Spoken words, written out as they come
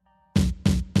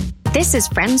This is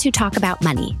Friends Who Talk About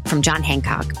Money from John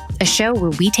Hancock, a show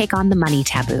where we take on the money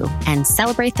taboo and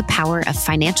celebrate the power of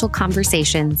financial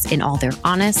conversations in all their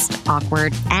honest,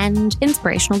 awkward, and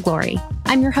inspirational glory.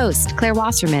 I'm your host, Claire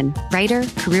Wasserman, writer,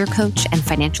 career coach, and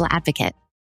financial advocate.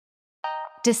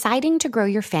 Deciding to grow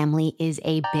your family is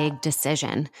a big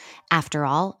decision. After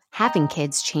all, having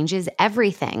kids changes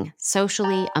everything,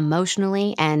 socially,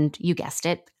 emotionally, and you guessed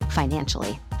it,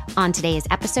 financially. On today's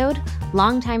episode,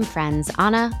 longtime friends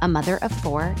Anna, a mother of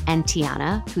 4, and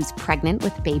Tiana, who's pregnant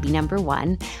with baby number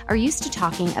 1, are used to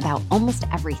talking about almost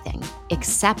everything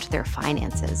except their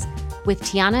finances. With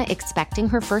Tiana expecting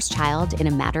her first child in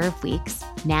a matter of weeks,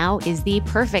 now is the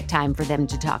perfect time for them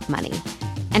to talk money.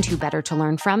 And who better to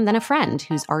learn from than a friend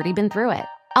who's already been through it?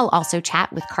 I'll also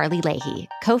chat with Leahy,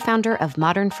 co-founder of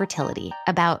Modern Fertility,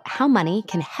 about how money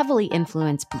can heavily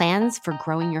influence plans for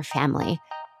growing your family.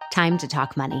 Time to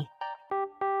talk money.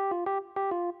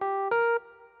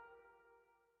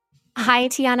 Hi,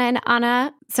 Tiana and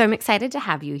Anna. So I'm excited to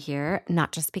have you here,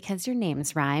 not just because your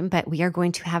names rhyme, but we are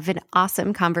going to have an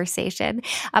awesome conversation.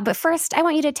 But first, I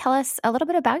want you to tell us a little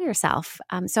bit about yourself.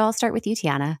 So I'll start with you,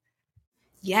 Tiana.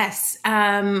 Yes,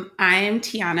 I am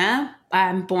Tiana.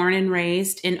 I'm born and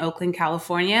raised in Oakland,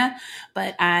 California,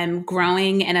 but I'm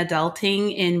growing and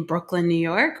adulting in Brooklyn, New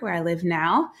York, where I live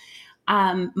now.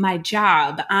 My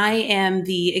job, I am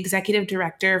the executive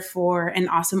director for an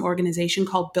awesome organization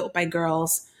called Built by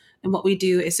Girls. And what we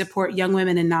do is support young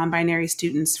women and non-binary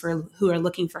students who are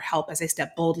looking for help as they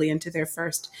step boldly into their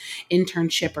first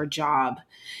internship or job.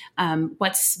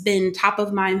 What's been top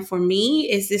of mind for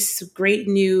me is this great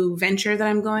new venture that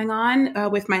I'm going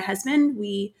on with my husband.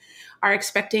 We are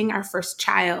expecting our first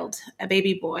child, a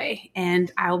baby boy,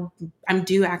 and I'm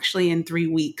due actually in 3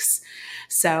 weeks.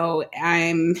 So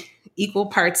I'm equal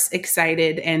parts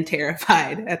excited and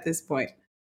terrified at this point.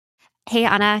 Hey,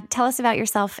 Anna, tell us about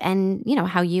yourself and,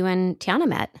 how you and Tiana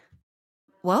met.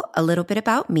 Well, a little bit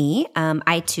about me.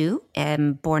 I, too,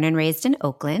 am born and raised in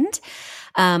Oakland.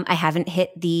 I haven't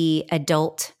hit the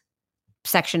adult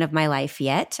section of my life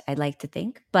yet, I'd like to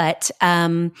think. But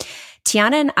Tiana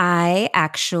and I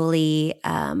actually,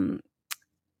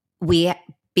 we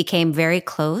became very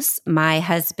close. My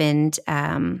husband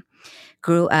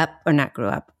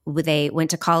they went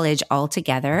to college all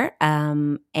together.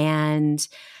 And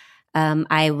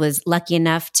I was lucky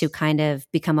enough to kind of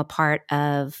become a part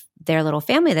of their little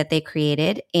family that they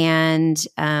created. And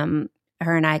her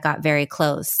and I got very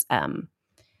close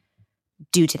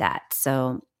due to that.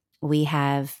 So we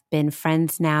have been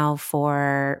friends now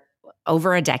for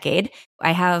over a decade.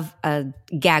 I have a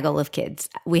gaggle of kids.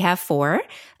 We have 4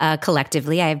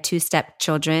 collectively. I have 2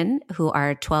 stepchildren who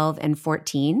are 12 and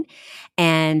 14.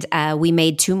 And we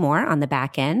made 2 more on the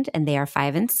back end, and they are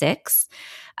 5 and 6.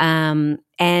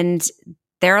 And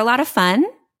they're a lot of fun.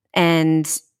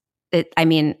 And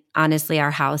honestly,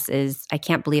 our house I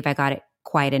can't believe I got it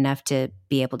quite enough to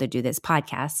be able to do this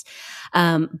podcast.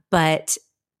 But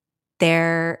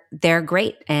they're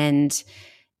great. And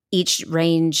each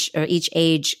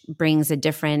age brings a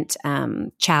different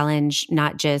challenge,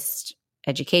 not just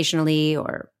educationally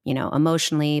or,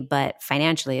 emotionally, but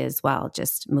financially as well,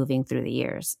 just moving through the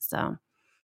years. So.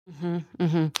 And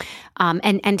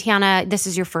Tiana, this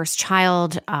is your first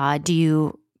child.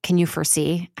 Can you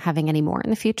foresee having any more in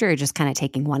the future, or just kind of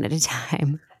taking one at a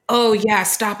time? Oh yeah,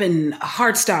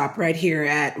 hard stop right here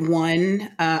at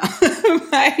 1.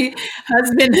 My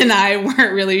husband and I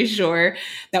weren't really sure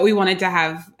that we wanted to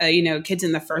have kids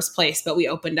in the first place, but we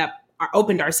opened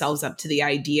ourselves up to the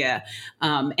idea.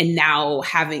 And now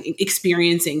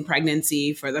experiencing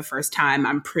pregnancy for the first time,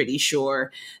 I'm pretty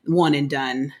sure one and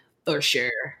done for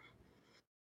sure.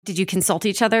 Did you consult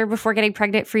each other before getting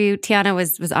pregnant for you? Tiana,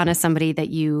 was Anna somebody that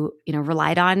you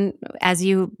relied on as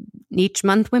each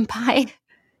month went by?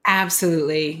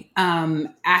 Absolutely.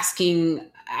 Anna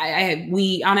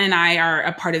and I are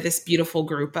a part of this beautiful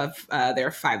group of, there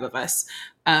are 5 of us.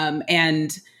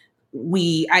 And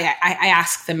I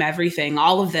ask them everything.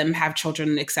 All of them have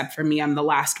children except for me. I'm the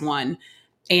last one.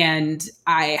 And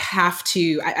I have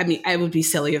to, it would be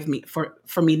silly of me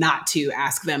for me not to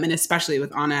ask them. And especially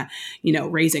with Anna,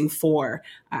 raising 4,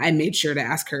 I made sure to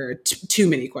ask her too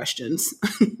many questions.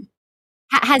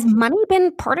 Has money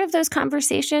been part of those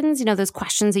conversations? Those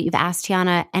questions that you've asked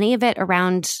Tiana, any of it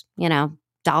around,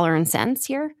 dollar and cents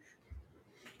here?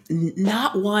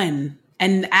 Not one.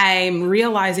 And I'm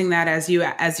realizing that as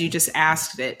you just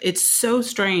asked it, it's so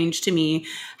strange to me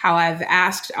how I've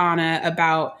asked Anna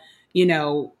about,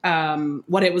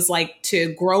 what it was like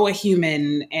to grow a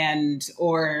human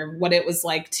or what it was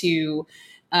like to,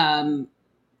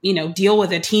 deal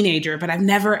with a teenager, but I've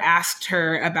never asked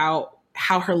her about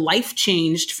how her life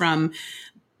changed from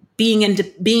being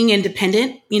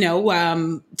independent,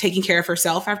 taking care of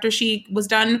herself after she was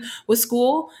done with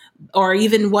school, or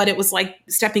even what it was like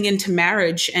stepping into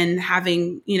marriage and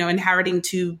having, inheriting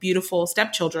two beautiful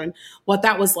stepchildren, what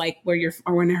that was like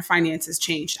when her finances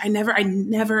changed. I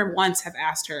never once have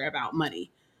asked her about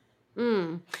money.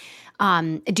 Mm.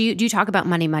 Do you talk about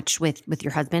money much with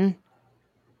your husband?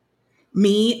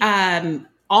 Me,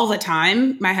 all the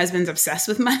time. My husband's obsessed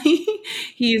with money.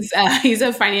 He's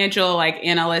a financial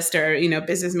analyst or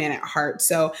businessman at heart.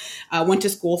 So went to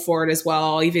school for it as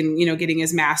well. Even getting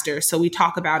his master's. So we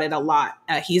talk about it a lot.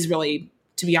 He's really,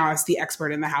 to be honest, the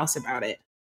expert in the house about it.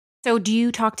 So do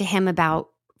you talk to him about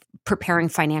preparing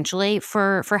financially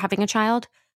for having a child?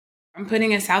 I'm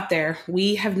putting us out there.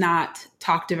 We have not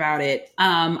talked about it.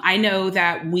 I know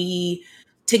that we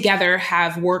together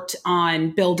have worked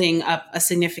on building up a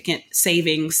significant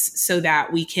savings so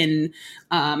that we can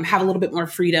have a little bit more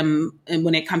freedom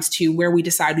when it comes to where we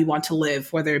decide we want to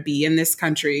live, whether it be in this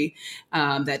country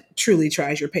that truly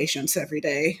tries your patience every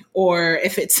day, or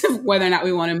if it's whether or not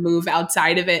we want to move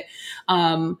outside of it.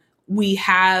 We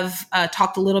have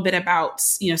talked a little bit about,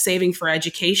 saving for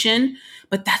education,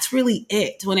 but that's really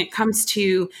it when it comes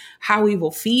to how we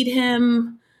will feed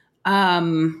him,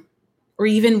 or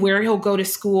even where he'll go to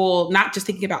school, not just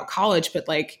thinking about college, but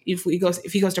if he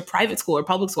goes to private school or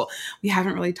public school. We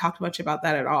haven't really talked much about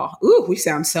that at all. Ooh, we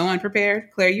sound so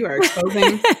unprepared. Claire, you are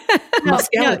exposing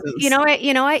skeletons. You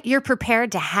know what? You're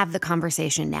prepared to have the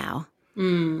conversation now.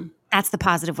 That's the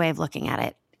positive way of looking at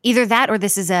it. Either that or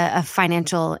this is a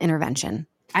financial intervention.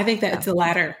 I think that it's the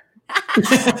latter.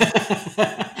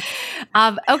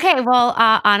 Okay, well,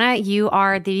 Anna, you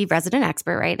are the resident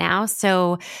expert right now.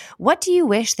 So what do you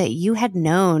wish that you had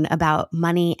known about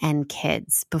money and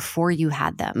kids before you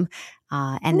had them?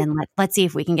 And then let's see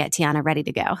if we can get Tiana ready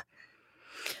to go.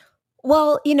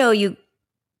 Well, I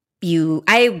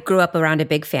grew up around a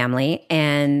big family,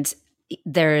 and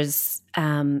there's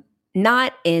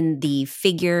not in the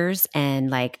figures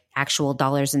and actual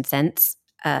dollars and cents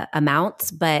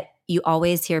amounts, but you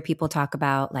always hear people talk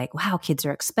about wow, kids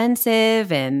are expensive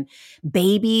and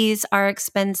babies are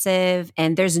expensive.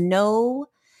 And there's no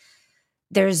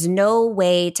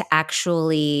way to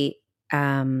actually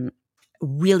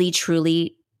really,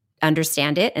 truly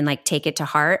understand it and take it to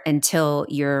heart until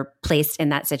you're placed in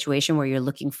that situation where you're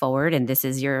looking forward and this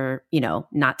is your,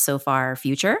 not so far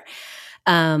future.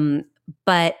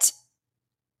 But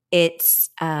it's,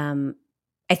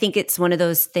 I think it's one of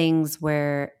those things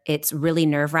where it's really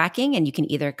nerve-wracking and you can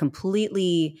either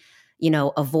completely,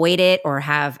 avoid it or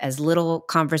have as little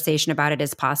conversation about it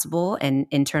as possible and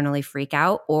internally freak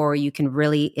out, or you can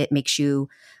it makes you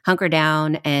hunker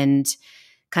down and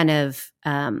kind of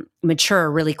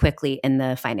mature really quickly in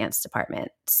the finance department.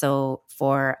 So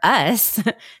for us,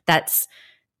 that's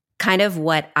kind of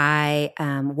what I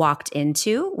walked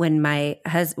into when I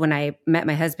met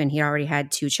my husband. He already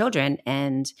had 2 children,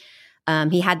 and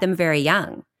he had them very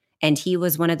young. And he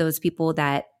was one of those people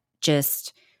that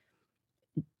just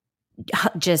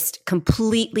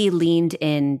completely leaned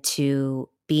into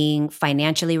being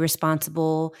financially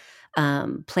responsible,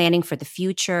 planning for the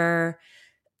future,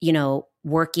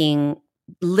 working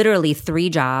literally 3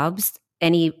 jobs,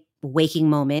 any waking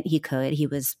moment he could. He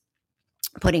was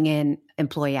putting in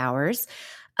employee hours,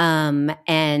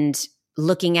 and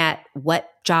looking at what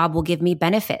job will give me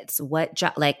benefits, what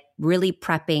job, really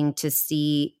prepping to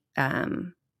see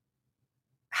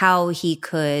how he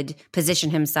could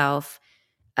position himself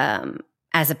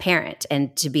as a parent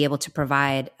and to be able to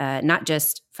provide not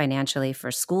just financially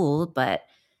for school, but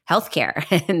healthcare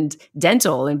and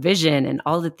dental and vision and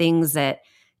all the things that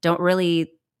aren't really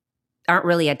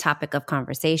a topic of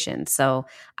conversation. So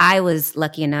I was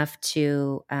lucky enough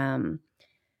to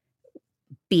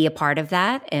be a part of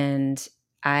that. And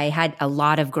I had a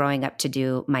lot of growing up to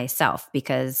do myself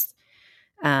because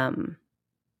I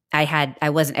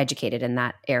wasn't educated in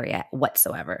that area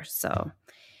whatsoever. So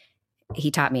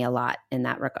he taught me a lot in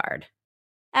that regard.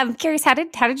 I'm curious, how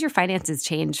did your finances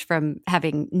change from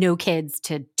having no kids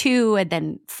to 2 and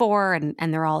then 4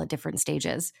 and they're all at different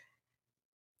stages?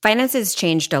 Finances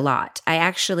changed a lot. I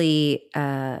actually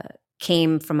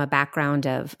came from a background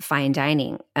of fine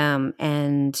dining,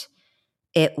 and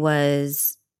it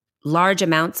was large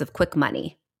amounts of quick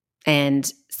money. And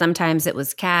sometimes it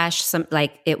was cash.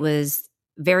 It was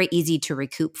very easy to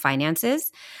recoup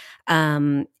finances,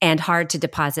 and hard to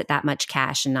deposit that much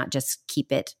cash and not just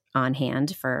keep it on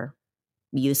hand for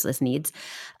useless needs.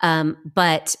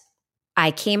 But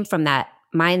I came from that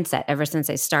mindset ever since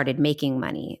I started making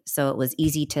money. So it was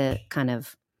easy to kind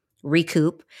of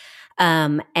recoup.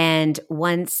 And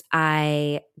once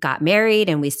I got married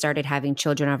and we started having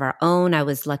children of our own, I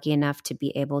was lucky enough to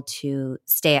be able to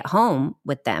stay at home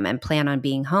with them and plan on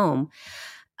being home.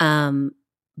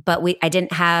 But I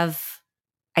didn't have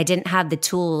the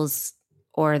tools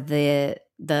or the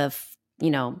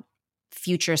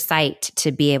future sight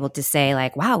to be able to say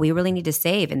like, wow, we really need to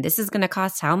save, and this is going to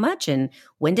cost how much, and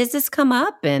when does this come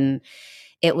up? And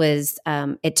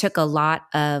it took a lot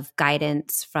of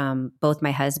guidance from both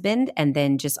my husband and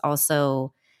then just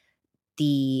also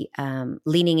the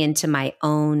leaning into my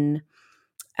own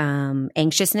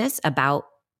anxiousness about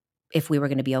if we were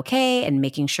going to be okay and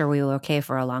making sure we were okay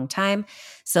for a long time.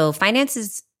 So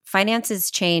finances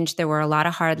changed. There were a lot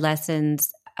of hard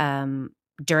lessons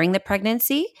during the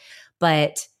pregnancy,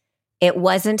 but it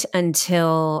wasn't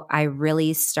until I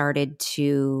really started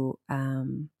to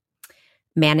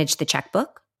manage the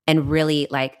checkbook and really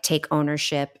like take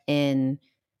ownership in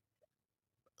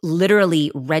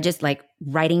literally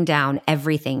writing down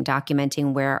everything,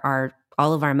 documenting where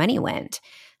all of our money went.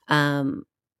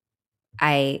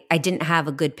 I didn't have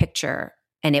a good picture,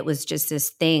 and it was just this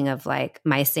thing of like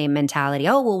my same mentality.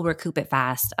 Oh, we'll recoup it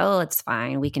fast. Oh, it's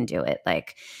fine. We can do it.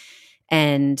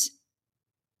 And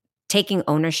taking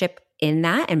ownership in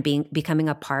that and becoming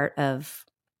a part of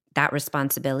that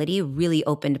responsibility really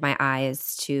opened my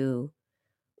eyes to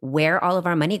where all of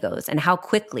our money goes and how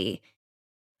quickly.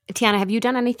 Tiana, have you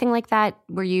done anything like that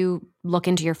where you look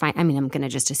into your I mean, I'm going to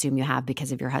just assume you have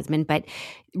because of your husband, but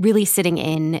really sitting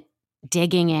in,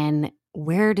 digging in,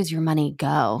 where does your money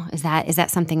go? Is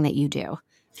that something that you do?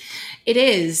 It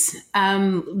is.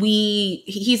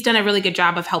 He's done a really good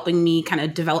job of helping me kind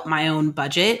of develop my own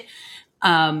budget.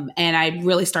 And I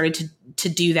really started to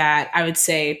do that, I would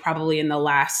say probably in the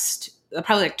last,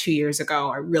 probably like 2 years ago,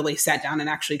 I really sat down and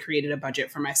actually created a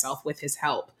budget for myself with his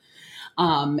help.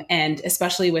 And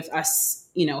especially with us,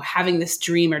 having this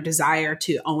dream or desire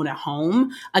to own a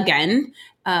home again,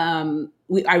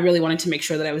 I really wanted to make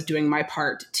sure that I was doing my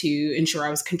part to ensure I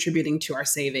was contributing to our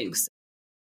savings.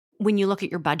 When you look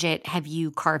at your budget, have you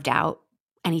carved out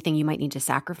anything you might need to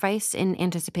sacrifice in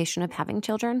anticipation of having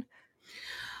children?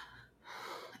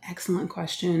 Excellent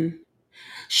question.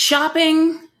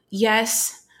 Shopping,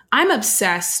 yes. I'm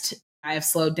obsessed. I have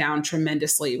slowed down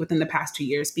tremendously within the past 2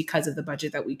 years because of the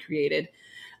budget that we created.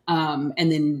 And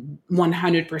then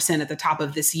 100% at the top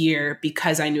of this year,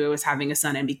 because I knew I was having a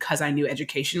son and because I knew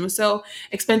education was so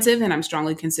expensive and I'm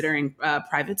strongly considering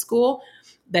private school,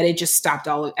 that it just stopped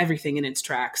everything in its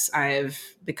tracks. I've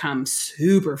become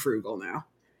super frugal now.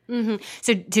 Mm-hmm.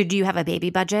 So do you have a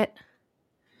baby budget?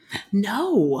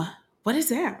 No. What is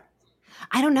that?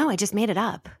 I don't know. I just made it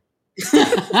up.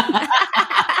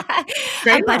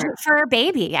 A budget for a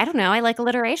baby. I don't know. I like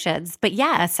alliterations. But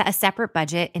yeah, a separate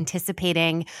budget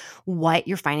anticipating what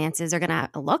your finances are going to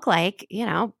look like,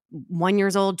 1 year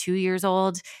old, 2 years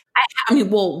old. I mean,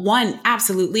 well, one,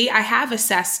 absolutely. I have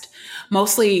assessed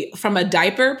mostly from a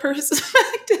diaper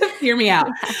perspective. Hear me out.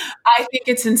 I think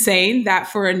it's insane that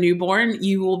for a newborn,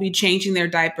 you will be changing their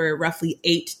diaper roughly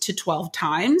 8 to 12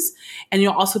 times. And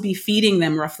you'll also be feeding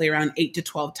them roughly around 8 to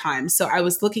 12 times. So I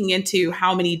was looking into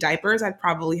how many diapers I'd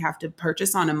probably have to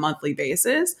purchase on a monthly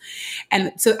basis.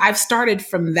 And so I've started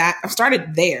from that. I've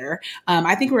started there.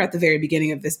 I think we're at the very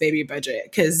beginning of this baby budget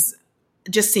because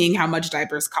just seeing how much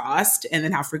diapers cost and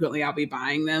then how frequently I'll be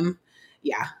buying them.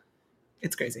 Yeah,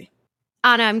 it's crazy.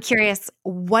 Anna, I'm curious,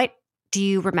 what do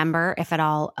you remember, if at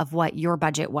all, of what your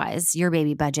budget was, your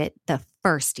baby budget, the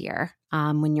first year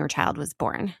when your child was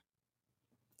born?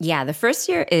 Yeah, the first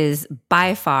year is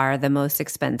by far the most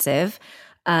expensive.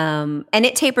 And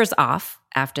it tapers off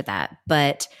after that.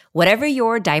 But whatever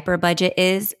your diaper budget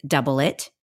is, double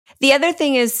it. The other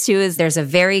thing is there's a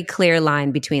very clear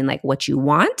line between like what you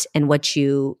want and what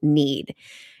you need.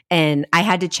 And I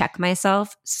had to check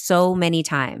myself so many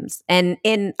times and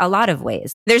in a lot of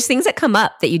ways. There's things that come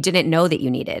up that you didn't know that you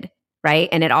needed, right?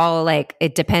 And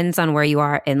it depends on where you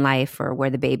are in life or where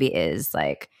the baby is.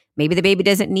 Like maybe the baby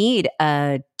doesn't need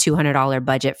a $200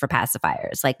 budget for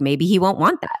pacifiers. Like maybe he won't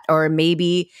want that. Or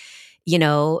maybe,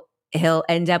 he'll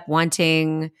end up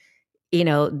wanting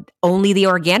only the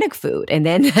organic food. And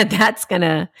then that's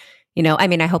gonna,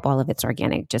 I hope all of it's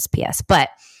organic, just PS. But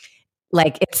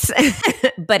like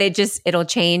but it'll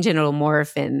change and it'll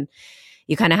morph and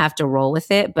you kind of have to roll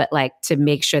with it. But like to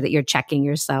make sure that you're checking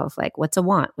yourself, like what's a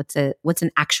want? What's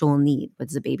an actual need? What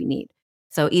does the baby need?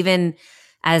 So even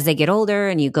as they get older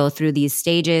and you go through these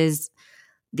stages,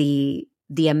 the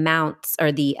amounts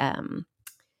or the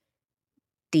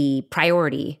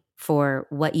priority for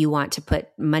what you want to put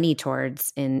money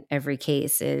towards in every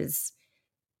case is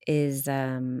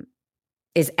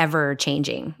is ever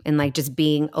changing, and like just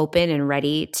being open and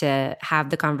ready to have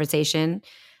the conversation,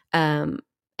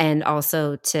 and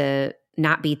also to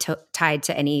not be tied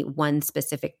to any one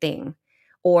specific thing.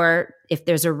 Or if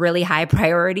there's a really high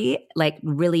priority, like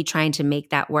really trying to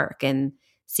make that work and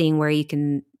seeing where you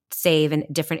can save in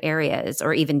different areas,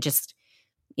 or even just,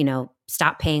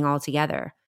 stop paying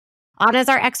altogether. Anna's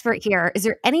our expert here. Is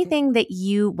there anything that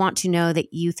you want to know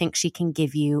that you think she can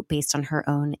give you based on her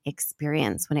own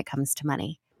experience when it comes to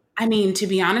money? I mean, to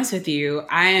be honest with you,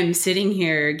 I am sitting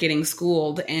here getting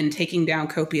schooled and taking down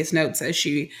copious notes as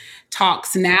she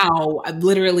talks now,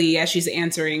 literally as she's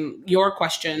answering your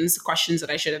questions that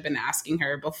I should have been asking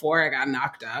her before I got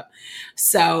knocked up.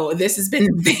 So this has been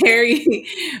very,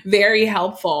 very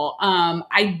helpful.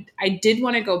 I did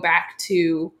want to go back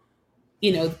to,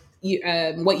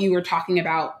 what you were talking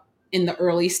about in the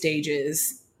early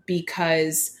stages,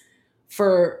 because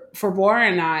for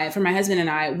Warren and I, for my husband and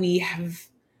I, we have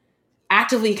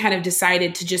actively kind of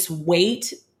decided to just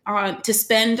wait to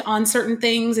spend on certain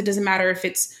things. It doesn't matter if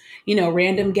it's,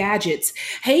 random gadgets.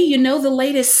 Hey, the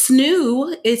latest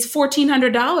snoo is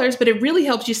 $1,400, but it really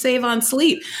helps you save on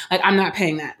sleep. Like, I'm not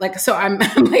paying that. Like, so I'm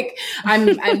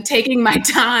taking my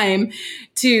time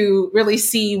to really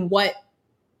see what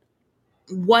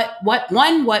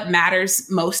matters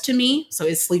most to me. So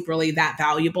is sleep really that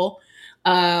valuable?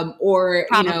 Or,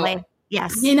 Probably.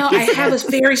 Yes. I have this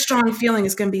very strong feeling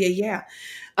it's going to be a yeah.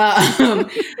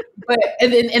 But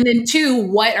and then two,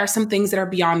 what are some things that are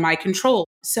beyond my control?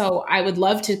 So I would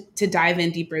love to dive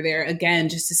in deeper there again,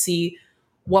 just to see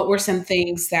what were some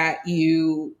things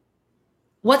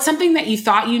what's something that you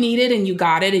thought you needed and you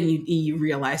got it and you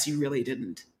realized you really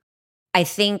didn't. I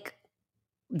think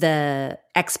the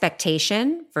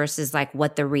expectation versus like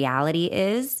what the reality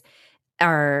is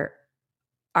are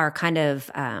kind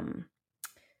of,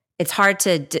 it's hard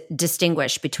to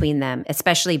distinguish between them,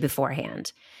 especially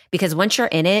beforehand, because once you're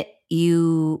in it,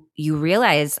 you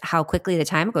realize how quickly the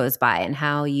time goes by and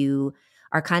how you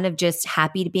are kind of just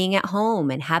happy to being at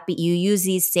home and happy. You use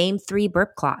these same 3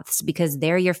 burp cloths because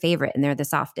they're your favorite and they're the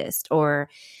softest, or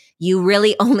you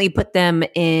really only put them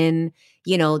in,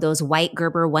 those white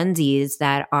Gerber onesies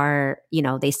that are,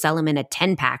 they sell them in a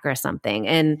 10-pack or something.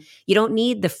 And you don't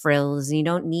need the frills, and you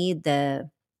don't need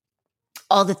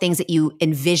all the things that you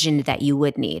envisioned that you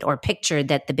would need or pictured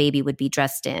that the baby would be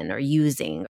dressed in or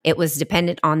using. It was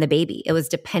dependent on the baby. It was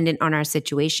dependent on our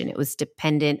situation. It was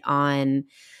dependent on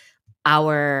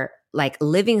our like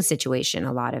living situation,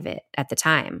 a lot of it at the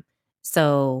time.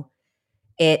 So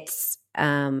it's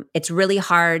really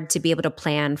hard to be able to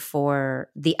plan for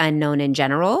the unknown in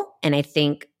general. And I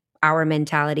think our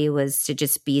mentality was to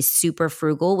just be super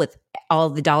frugal with all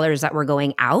the dollars that were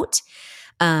going out.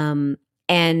 And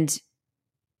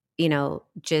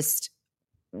just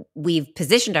we've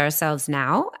positioned ourselves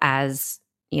now as,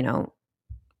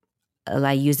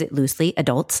 I use it loosely,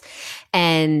 adults.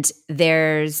 And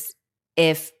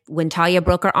when Talia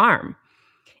broke her arm,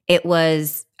 it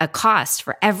was a cost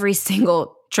for every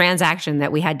single transaction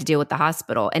that we had to deal with the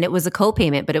hospital. And it was a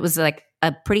copayment, but it was like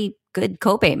a pretty good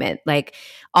copayment. Like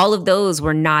all of those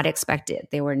were not expected.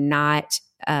 They were not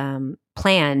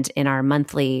planned in our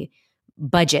monthly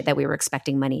budget that we were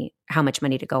expecting how much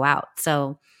money to go out.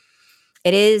 So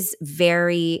it is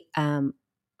very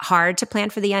hard to plan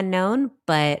for the unknown,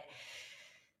 but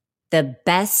the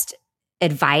best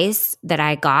advice that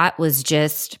I got was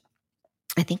just,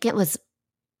 I think it was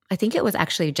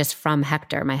actually just from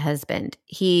Hector, my husband.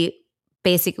 He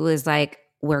basically was like,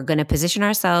 we're going to position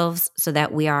ourselves so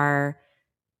that we are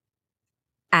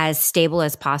as stable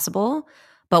as possible,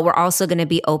 but we're also going to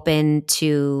be open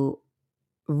to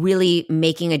really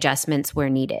making adjustments where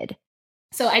needed.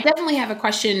 So I definitely have a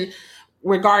question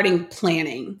regarding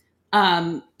planning.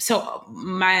 So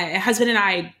my husband and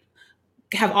I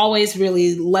have always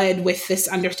really led with this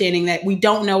understanding that we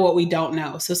don't know what we don't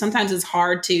know. So sometimes it's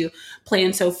hard to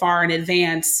plan so far in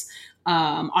advance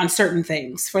on certain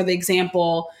things. For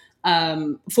example,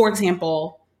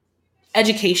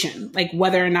 education, like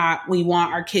whether or not we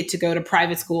want our kid to go to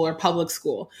private school or public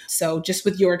school. So just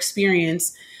with your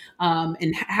experience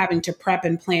and having to prep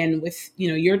and plan with,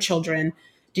 your children,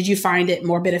 did you find it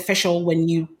more beneficial when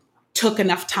you took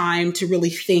enough time to really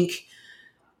think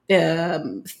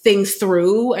things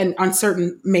through and on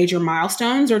certain major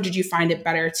milestones, or did you find it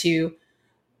better to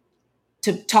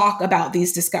talk about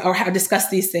discuss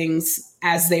these things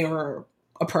as they were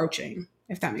approaching,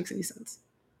 if that makes any sense?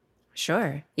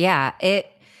 Sure. Yeah.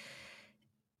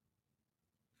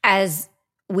 As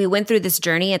we went through this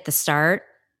journey at the start,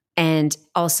 and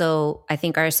also I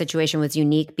think our situation was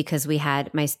unique because we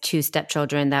had my 2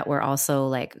 stepchildren that were also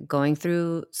like going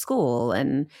through school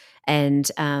and and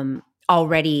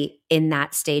already in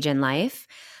that stage in life.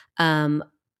 I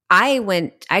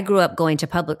grew up going to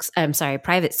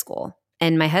private school,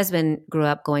 and my husband grew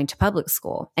up going to public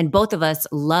school, and both of us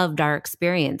loved our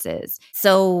experiences.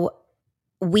 So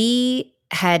we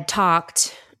had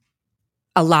talked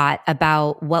a lot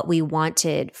about what we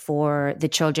wanted for the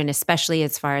children, especially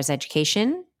as far as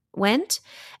education went.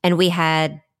 And we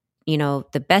had,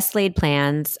 the best laid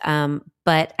plans.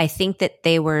 But I think that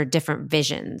they were different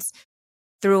visions.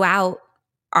 Throughout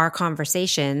our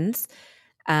conversations,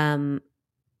 I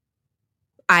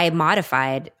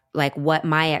modified like what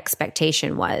my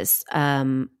expectation was,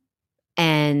 and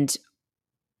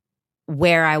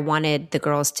where I wanted the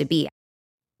girls to be.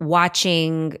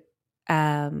 Watching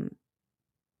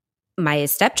my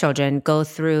stepchildren go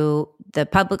through the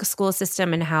public school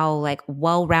system and how like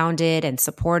well-rounded and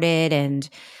supported and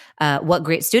what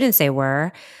great students they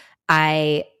were,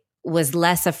 I was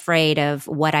less afraid of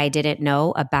what I didn't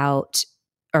know about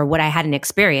or what I hadn't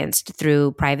experienced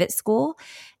through private school.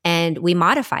 And we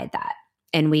modified that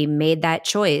and we made that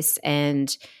choice.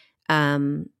 And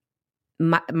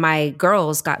my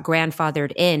girls got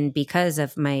grandfathered in because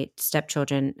of my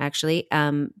stepchildren, actually,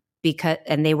 and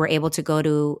they are able to go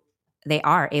to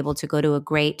a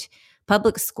great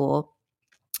public school,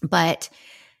 but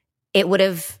it would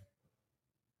have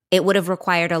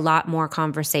required a lot more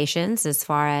conversations as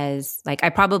far as like, I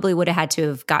probably would have had to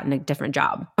have gotten a different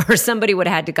job, or somebody would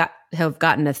have had to have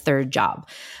gotten a third job,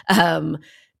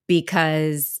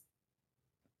 because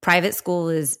private school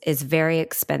is very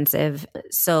expensive.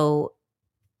 So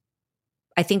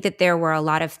I think that there were a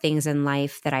lot of things in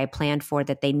life that I planned for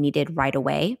that they needed right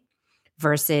away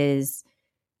versus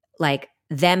like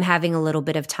them having a little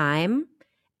bit of time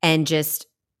and just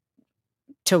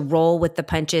to roll with the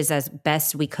punches as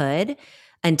best we could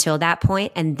until that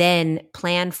point, and then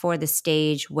plan for the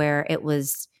stage where it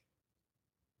was,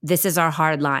 this is our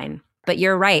hard line. But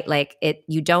you're right. Like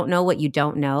you don't know what you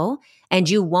don't know, and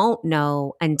you won't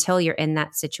know until you're in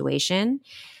that situation.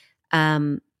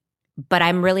 But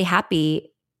I'm really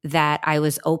happy that I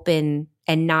was open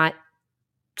and not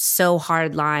so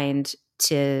hard-lined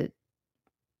to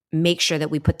make sure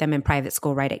that we put them in private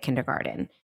school right at kindergarten.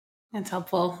 That's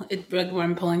helpful. What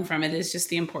I'm pulling from it is just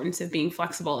the importance of being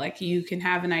flexible. Like you can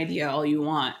have an idea all you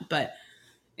want, but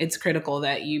it's critical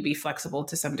that you be flexible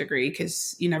to some degree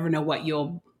because you never know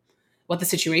what the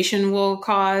situation will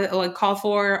call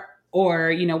for,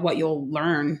 or what you'll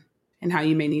learn and how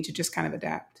you may need to just kind of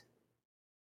adapt.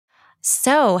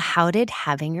 So, how did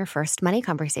having your first money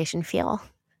conversation feel?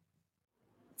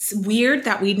 It's weird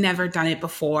that we'd never done it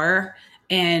before,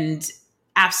 and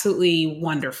absolutely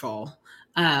wonderful,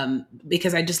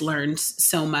 because I just learned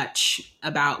so much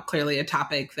about clearly a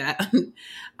topic that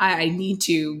I need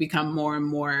to become more and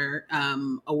more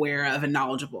aware of and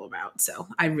knowledgeable about. So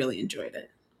I really enjoyed it.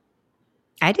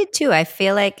 I did too. I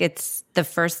feel like it's the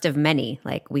first of many.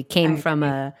 Like we came from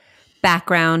a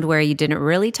background where you didn't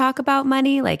really talk about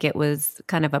money. Like it was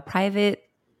kind of a private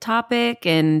topic.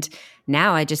 And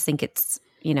now I just think it's,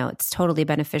 it's totally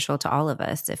beneficial to all of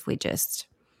us if we just,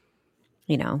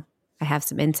 I have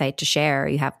some insight to share, or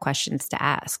you have questions to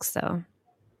ask. So,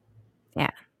 yeah.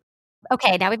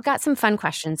 Okay, now we've got some fun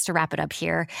questions to wrap it up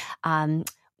here.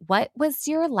 What was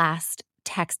your last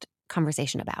text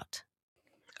conversation about?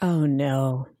 Oh,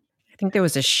 no. I think there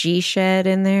was a she shed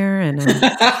in there.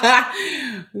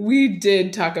 And we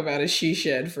did talk about a she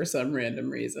shed for some random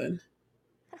reason.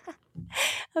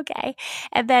 Okay.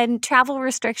 And then travel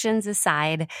restrictions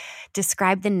aside,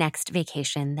 describe the next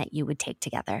vacation that you would take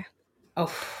together.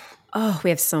 Oh, we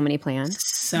have so many plans.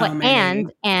 So many.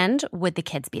 And would the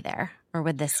kids be there, or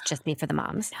would this just be for the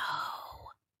moms? No.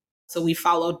 So we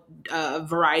followed a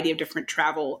variety of different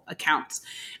travel accounts.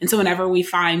 And so whenever we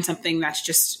find something that's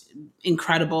just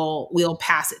incredible, we'll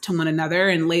pass it to one another.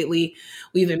 And lately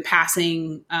we've been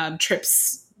passing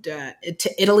trips to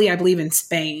Italy, I believe, in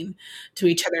Spain, to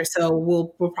each other. So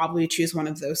we'll probably choose one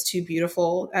of those two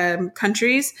beautiful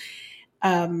countries.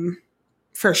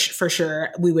 For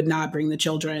sure, we would not bring the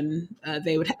children.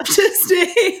 They would have to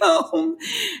stay home.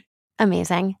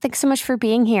 Amazing. Thanks so much for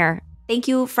being here. Thank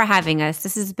you for having us.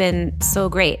 This has been so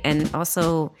great, and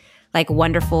also like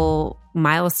wonderful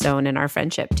milestone in our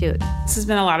friendship too. This has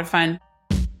been a lot of fun.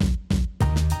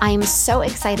 I'm so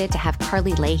excited to have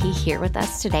Carly Leahy here with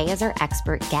us today as our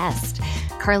expert guest.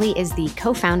 Carly is the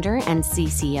co-founder and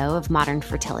CCO of Modern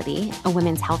Fertility, a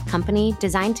women's health company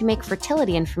designed to make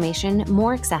fertility information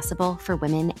more accessible for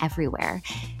women everywhere.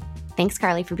 Thanks,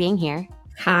 Carly, for being here.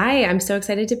 Hi, I'm so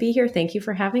excited to be here. Thank you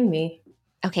for having me.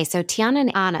 Okay, so Tiana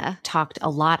and Anna talked a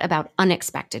lot about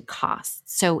unexpected costs.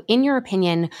 So in your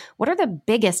opinion, what are the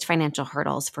biggest financial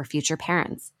hurdles for future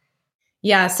parents?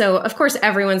 Yeah, so of course,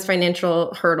 everyone's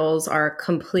financial hurdles are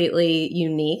completely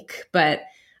unique, but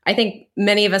I think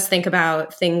many of us think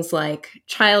about things like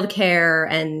childcare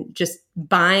and just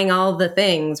buying all the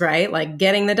things, right? Like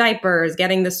getting the diapers,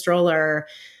 getting the stroller.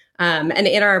 And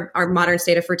in our modern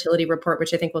state of fertility report,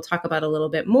 which I think we'll talk about a little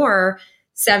bit more,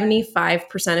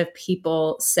 75% of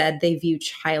people said they view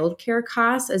childcare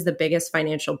costs as the biggest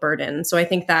financial burden. So I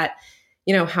think that,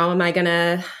 how am I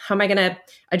gonna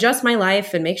adjust my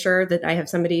life and make sure that I have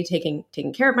somebody taking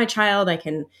care of my child? I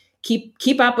can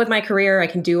keep up with my career. I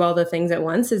can do all the things at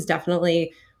once is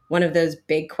definitely one of those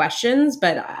big questions.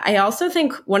 But I also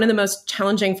think one of the most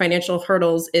challenging financial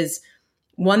hurdles is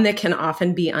one that can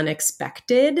often be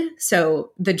unexpected.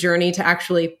 So the journey to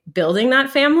actually building that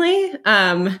family,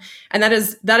 and that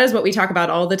is what we talk about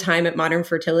all the time at Modern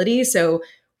Fertility. So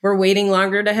we're waiting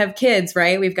longer to have kids,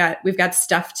 right? We've got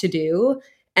stuff to do.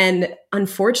 And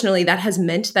unfortunately, that has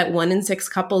meant that 1 in 6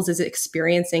 couples is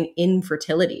experiencing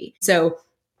infertility. So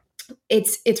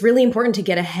it's really important to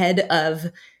get ahead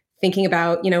of thinking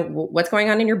about, what's going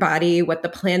on in your body, what the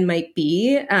plan might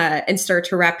be, and start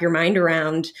to wrap your mind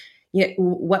around,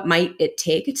 what might it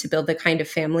take to build the kind of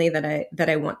family that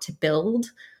I want to build.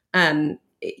 Having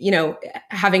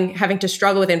to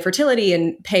struggle with infertility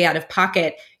and pay out of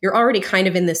pocket, you're already kind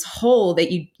of in this hole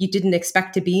that you didn't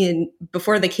expect to be in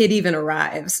before the kid even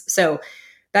arrives. So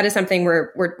that is something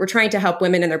we're trying to help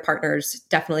women and their partners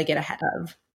definitely get ahead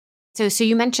of. So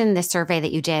you mentioned this survey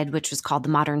that you did, which was called the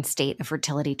Modern State of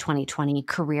Fertility 2020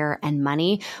 Career and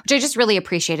Money, which I just really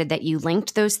appreciated that you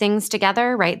linked those things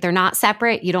together, right? They're not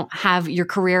separate. You don't have your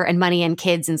career and money and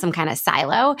kids in some kind of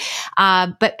silo.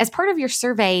 But as part of your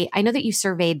survey, I know that you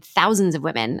surveyed thousands of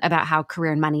women about how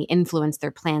career and money influence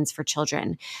their plans for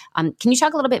children. Can you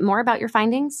talk a little bit more about your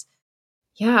findings?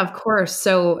 Yeah, of course.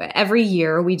 So every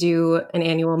year we do an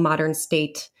annual Modern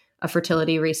State of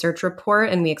Fertility research report,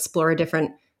 and we explore a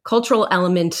different cultural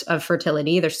element of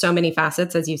fertility. There's so many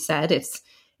facets, as you said. It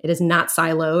is not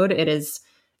siloed. It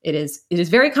is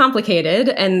very complicated.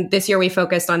 And this year we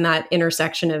focused on that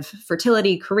intersection of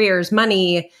fertility, careers,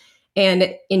 money.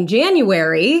 And in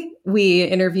January, we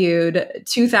interviewed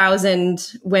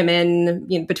 2,000 women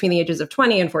between the ages of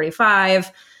 20 and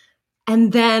 45.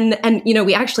 And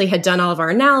we actually had done all of our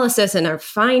analysis and our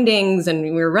findings, and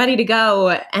we were ready to go.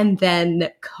 And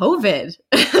then COVID,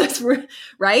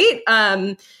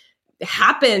 right?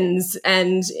 Happens.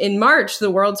 And in March,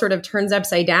 the world sort of turns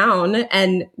upside down.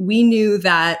 And we knew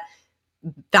that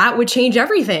would change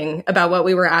everything about what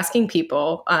we were asking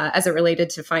people as it related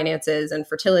to finances and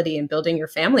fertility and building your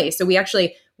family. So we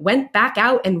actually went back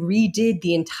out and redid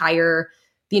the entire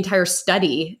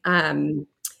study.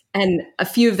 And a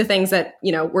few of the things that,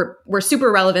 were super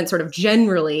relevant sort of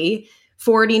generally,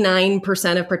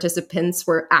 49% of participants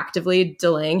were actively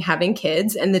delaying having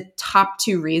kids. And the top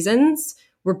 2 reasons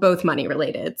were both money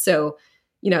related. So,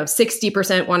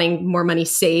 60% wanting more money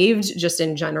saved just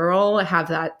in general, have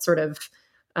that sort of,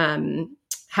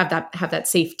 have that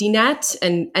safety net,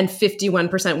 and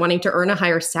 51% wanting to earn a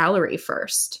higher salary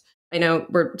first. I know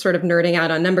we're sort of nerding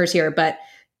out on numbers here, but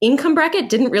income bracket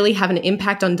didn't really have an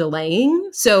impact on delaying.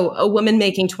 So a woman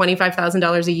making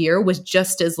 $25,000 a year was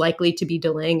just as likely to be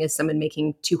delaying as someone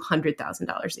making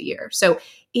 $200,000 a year. So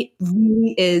it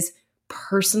really is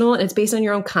personal, and it's based on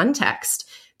your own context.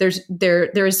 There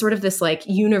is sort of this like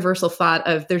universal thought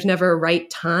of there's never a right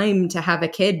time to have a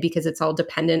kid because it's all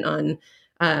dependent on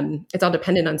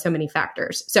so many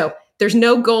factors. So there's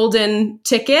no golden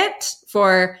ticket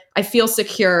for I feel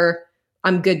secure,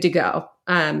 I'm good to go.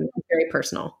 It's very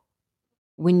personal.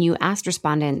 When you asked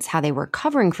respondents how they were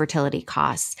covering fertility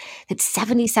costs, that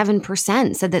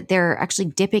 77% said that they're actually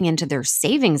dipping into their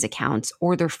savings accounts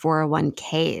or their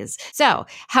 401ks. So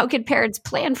how could parents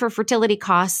plan for fertility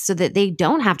costs so that they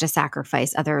don't have to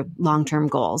sacrifice other long-term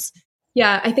goals?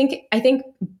 Yeah, I think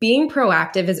being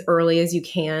proactive as early as you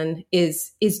can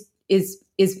is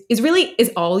really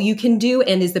all you can do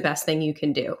and is the best thing you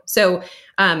can do. So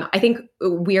I think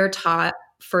we are taught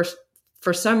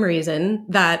for some reason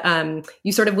that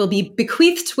you sort of will be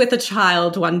bequeathed with a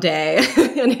child one day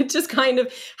and it just kind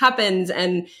of happens.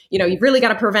 And, you've really got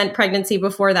to prevent pregnancy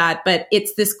before that. But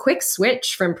it's this quick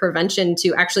switch from prevention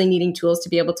to actually needing tools to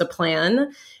be able to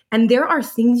plan. And there are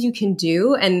things you can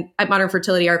do. And at Modern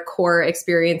Fertility, our core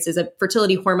experience is a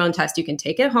fertility hormone test you can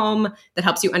take at home that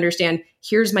helps you understand,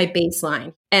 here's my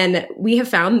baseline. And we have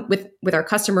found with our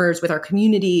customers, with our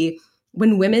community,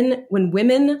 when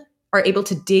women are able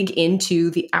to dig into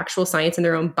the actual science in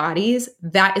their own bodies,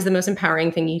 that is the most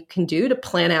empowering thing you can do to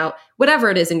plan out whatever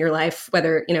it is in your life,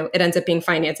 whether, it ends up being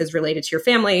finances related to your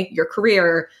family, your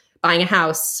career, buying a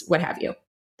house, what have you.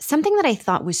 Something that I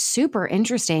thought was super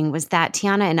interesting was that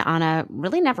Tiana and Anna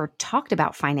really never talked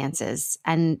about finances.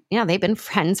 And, they've been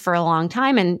friends for a long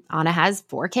time, and Anna has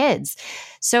 4 kids.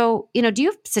 So, do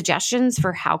you have suggestions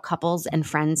for how couples and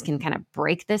friends can kind of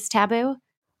break this taboo?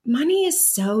 Money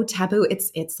is so taboo.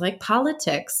 It's like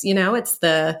politics, it's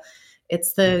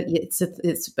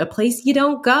a place you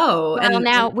don't go. Well,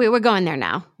 now we're going there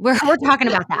now. We're talking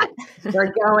about that.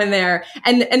 We're going there.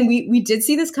 And we did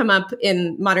see this come up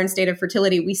in Modern State of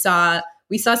Fertility. We saw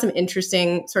some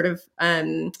interesting sort of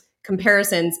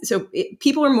comparisons. So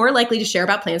people were more likely to share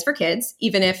about plans for kids,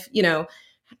 even if,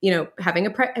 having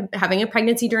a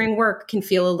pregnancy during work can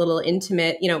feel a little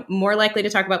intimate, more likely to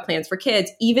talk about plans for kids,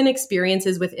 even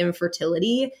experiences with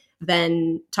infertility,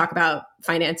 than talk about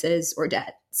finances or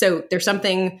debt. So there's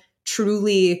something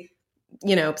truly,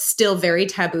 still very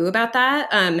taboo about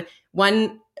that.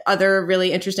 One other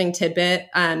really interesting tidbit,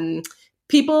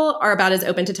 people are about as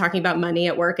open to talking about money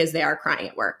at work as they are crying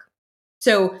at work.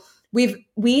 So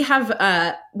we have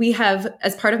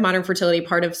as part of Modern Fertility,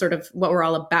 part of sort of what we're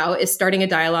all about is starting a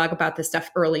dialogue about this stuff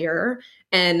earlier.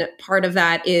 And part of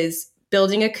that is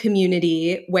building a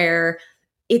community where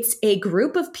it's a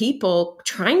group of people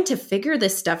trying to figure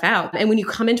this stuff out. And when you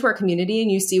come into our community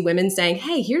and you see women saying,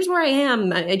 hey, here's where I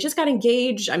am, I just got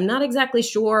engaged, I'm not exactly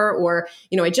sure, or,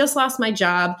 I just lost my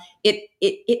job,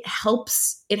 it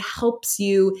helps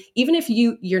you, even if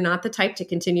you're not the type to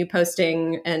continue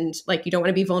posting and like you don't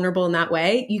want to be vulnerable in that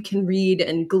way, you can read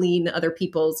and glean other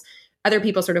people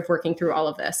sort of working through all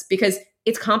of this, because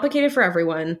it's complicated for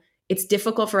everyone. It's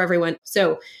difficult for everyone.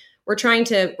 So we're trying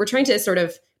to sort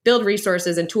of build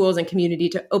resources and tools and community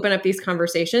to open up these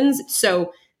conversations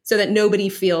so that nobody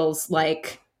feels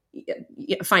like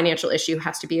a financial issue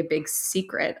has to be a big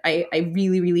secret. I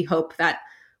really, really hope that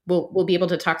we'll be able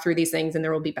to talk through these things and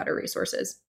there will be better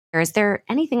resources. Is there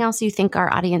anything else you think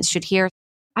our audience should hear?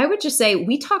 I would just say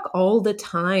we talk all the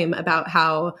time about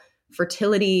how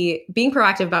being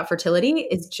proactive about fertility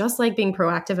is just like being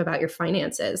proactive about your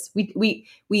finances. We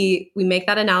make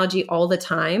that analogy all the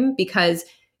time because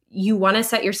you want to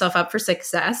set yourself up for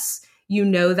success. You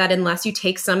know that unless you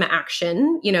take some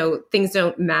action, things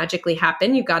don't magically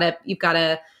happen. You gotta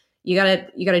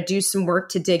do some work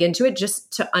to dig into it,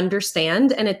 just to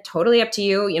understand. And it's totally up to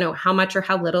you, how much or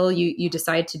how little you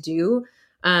decide to do.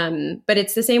 But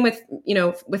it's the same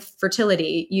with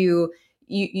fertility. You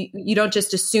don't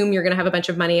just assume you're going to have a bunch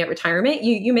of money at retirement.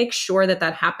 You make sure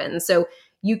that happens. So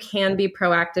you can be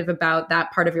proactive about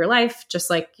that part of your life, just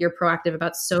like you're proactive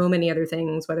about so many other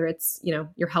things, whether it's,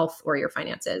 your health or your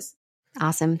finances.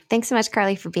 Awesome. Thanks so much,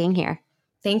 Carly, for being here.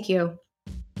 Thank you.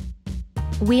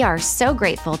 We are so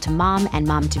grateful to mom and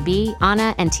mom-to-be,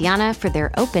 Anna and Tiana, for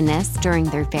their openness during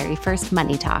their very first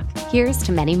Money Talk. Here's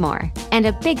to many more. And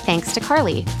a big thanks to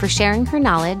Carly for sharing her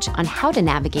knowledge on how to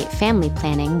navigate family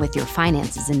planning with your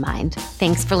finances in mind.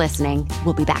 Thanks for listening.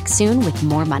 We'll be back soon with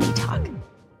more Money Talk.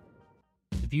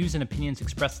 The views and opinions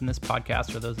expressed in this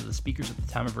podcast are those of the speakers at the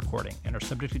time of recording and are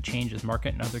subject to change as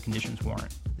market and other conditions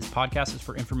warrant. This podcast is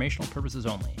for informational purposes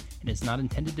only and is not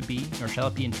intended to be, nor shall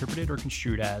it be interpreted or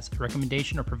construed as, a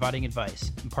recommendation or providing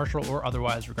advice, impartial or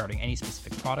otherwise, regarding any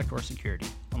specific product or security.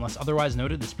 Unless otherwise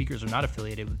noted, the speakers are not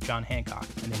affiliated with John Hancock,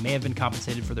 and they may have been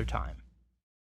compensated for their time.